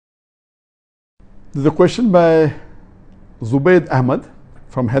There's a question by Zubayd Ahmad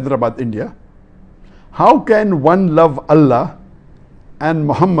from Hyderabad, India. How can one love Allah and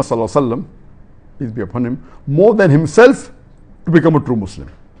Muhammad sallallahu alaihi wasallam, peace be upon him, more than himself to become a true Muslim?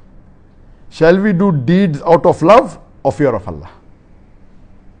 Shall we do deeds out of love or fear of Allah?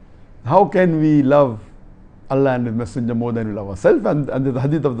 How can we love Allah and His Messenger more than we love ourselves? And the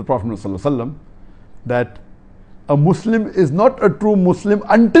hadith of the Prophet sallallahu alaihi wasallam that a Muslim is not a true Muslim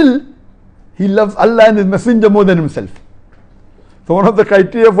until he loves Allah and His Messenger more than himself. So one of the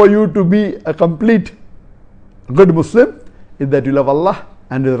criteria for you to be a complete good Muslim is that you love Allah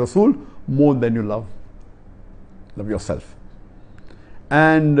and His Rasul more than you love yourself.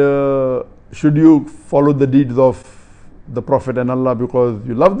 And should you follow the deeds of the Prophet and Allah because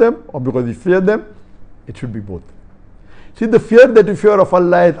you love them or because you fear them? It should be both. See, the fear that you fear of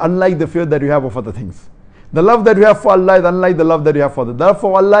Allah is unlike the fear that you have of other things. The love that you have for Allah is unlike the love that you have for the love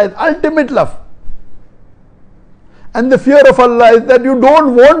for Allah is ultimate love. And the fear of Allah is that you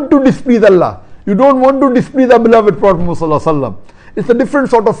don't want to displease Allah. You don't want to displease our beloved Prophet Muhammad. It's a different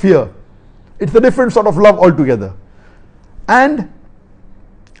sort of fear. It's a different sort of love altogether. And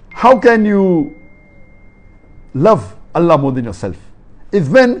how can you love Allah more than yourself? Is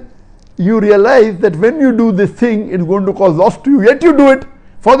when you realize that when you do this thing, it's going to cause loss to you, yet you do it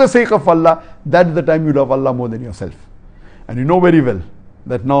for the sake of Allah. That's the time you love Allah more than yourself. And you know very well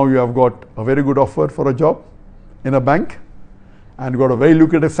that now you have got a very good offer for a job in a bank and got a very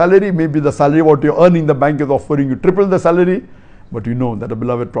lucrative salary. Maybe the salary what you're earning, the bank is offering you triple the salary. But you know that the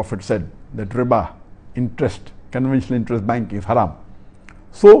beloved Prophet said that riba, interest, conventional interest bank is haram.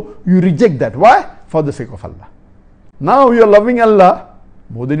 So you reject that. Why? For the sake of Allah. Now you are loving Allah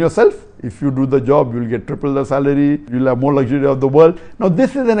more than yourself. If you do the job, you will get triple the salary, you will have more luxury of the world. Now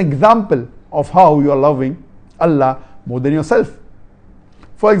this is an example of how you are loving Allah more than yourself.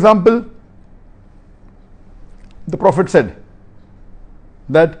 For example, the Prophet said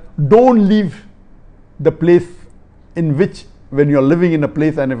that don't leave the place in which, when you are living in a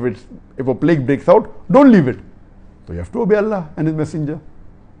place and if a plague breaks out, don't leave it. So you have to obey Allah and His Messenger.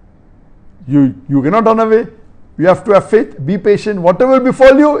 You cannot run away. You have to have faith, be patient. Whatever will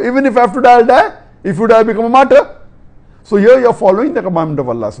befall you, even if you have to die, I'll die. If you die, become a martyr. So here you are following the commandment of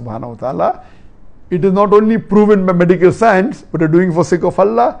Allah subhanahu wa ta'ala. It is not only proven by medical science, but you're doing it for sake of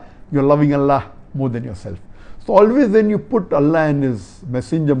Allah. You're loving Allah more than yourself. So always when you put Allah and His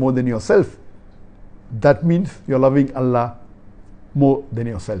Messenger more than yourself, that means you're loving Allah more than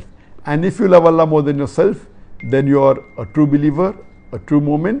yourself. And if you love Allah more than yourself, then you are a true believer, a true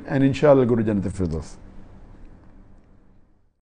Momin, and inshallah go to Jannat al-Firdaus.